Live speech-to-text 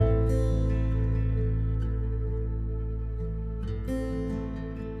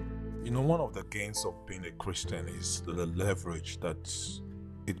one of the gains of being a Christian is the leverage that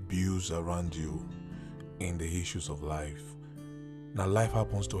it builds around you in the issues of life. Now, life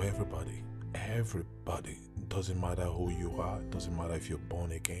happens to everybody. Everybody. It doesn't matter who you are. It doesn't matter if you're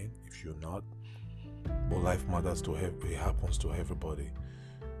born again, if you're not. But life matters to everybody. It happens to everybody.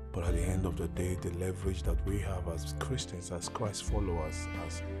 But at the end of the day, the leverage that we have as Christians, as Christ followers,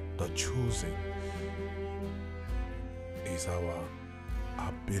 as the choosing, is our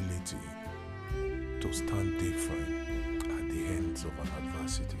ability to stand different at the ends of an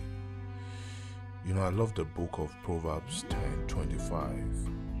adversity. I love the book of Proverbs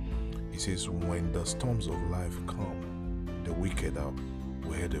 10:25. It says, when the storms of life come, the wicked are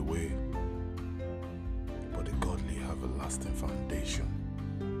wearied away, but the godly have a lasting foundation.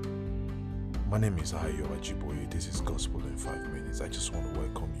 My name is Ayo Ajiboye. This is Gospel in 5 Minutes. I just want to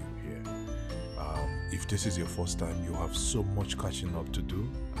welcome you here. If this is your first time, you have so much catching up to do,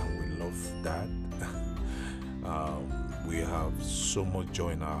 and we love that. We have so much joy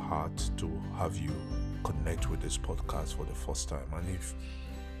in our heart to have you connect with this podcast for the first time. And if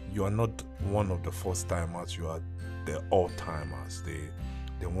you are not one of the first timers, you are the all-timers,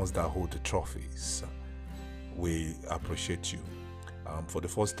 the ones that hold the trophies. We appreciate you. For the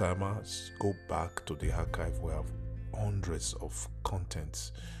first timers, go back to the archive. We have hundreds of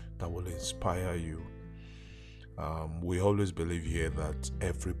contents that will inspire you. We always believe here that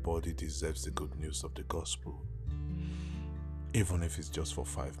everybody deserves the good news of the gospel, even if it's just for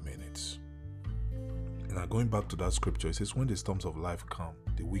 5 minutes. Now, going back to that scripture, it says, when the storms of life come,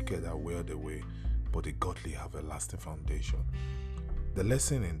 the wicked are wearied away, but the godly have a lasting foundation. The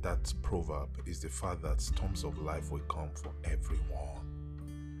lesson in that proverb is the fact that storms of life will come for everyone,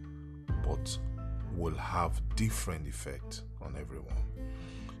 but will have different effect on everyone.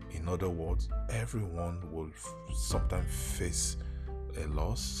 In other words, everyone will sometimes face a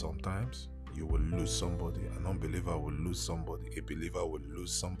loss. Sometimes you will lose somebody. An unbeliever will lose somebody. A believer will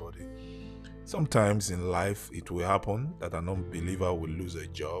lose somebody. Sometimes in life, it will happen that an unbeliever will lose a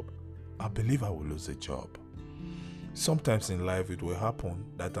job. A believer will lose a job. Sometimes in life, it will happen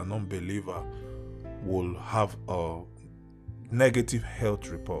that an unbeliever will have a negative health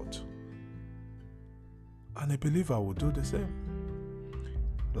report, and a believer will do the same.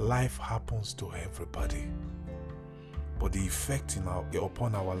 Life happens to everybody, but the effect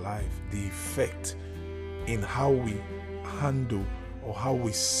upon our life, the effect in how we handle or how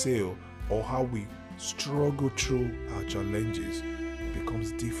we sail or how we struggle through our challenges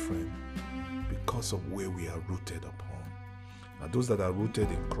becomes different because of where we are rooted upon. Now, those that are rooted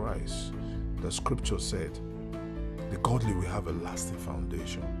in Christ, the scripture said, the godly will have a lasting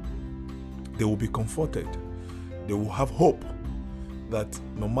foundation. They will be comforted. They will have hope that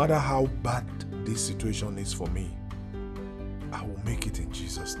no matter how bad this situation is for me, I will make it in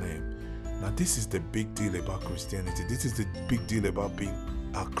Jesus' name. Now, this is the big deal about Christianity. This is the big deal about being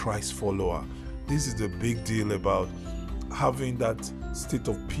a Christ follower. This is the big deal about having that state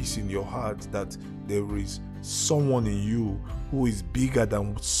of peace in your heart, that there is someone in you who is bigger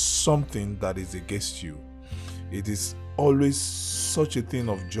than something that is against you. It is always such a thing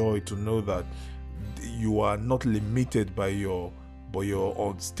of joy to know that you are not limited by your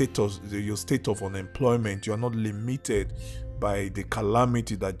status, your state of unemployment. You are not limited by the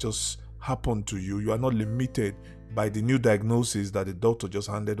calamity that just happened to you. You are not limited by the new diagnosis that the doctor just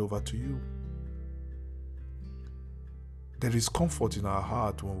handed over to you. There is comfort in our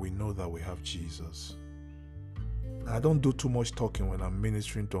heart when we know that we have Jesus. I don't do too much talking when I'm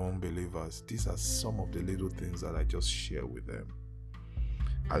ministering to unbelievers. These are some of the little things that I just share with them.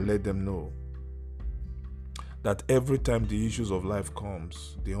 I let them know that every time the issues of life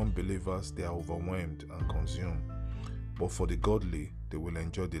comes, the unbelievers, they are overwhelmed and consumed. But for the godly, they will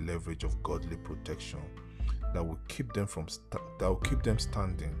enjoy the leverage of godly protection that will keep them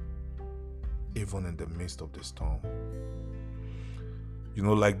standing even in the midst of the storm.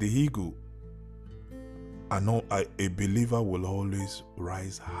 Like the eagle, I know a believer will always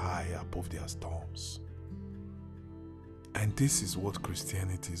rise high above their storms. And this is what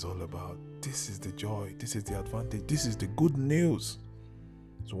Christianity is all about. This is the joy. This is the advantage. This is the good news.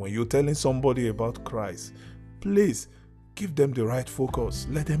 So when you're telling somebody about Christ, please give them the right focus.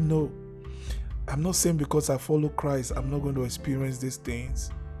 Let them know. I'm not saying because I follow Christ, I'm not going to experience these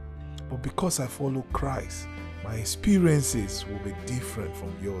things. But because I follow Christ, my experiences will be different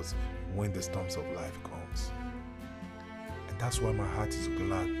from yours when the storms of life comes. And that's why my heart is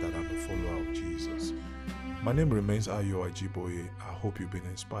glad that I'm a follower of Jesus. My name remains Ayo Ajiboye. I hope you've been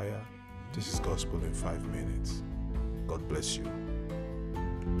inspired. This is Gospel in 5 Minutes. God bless you.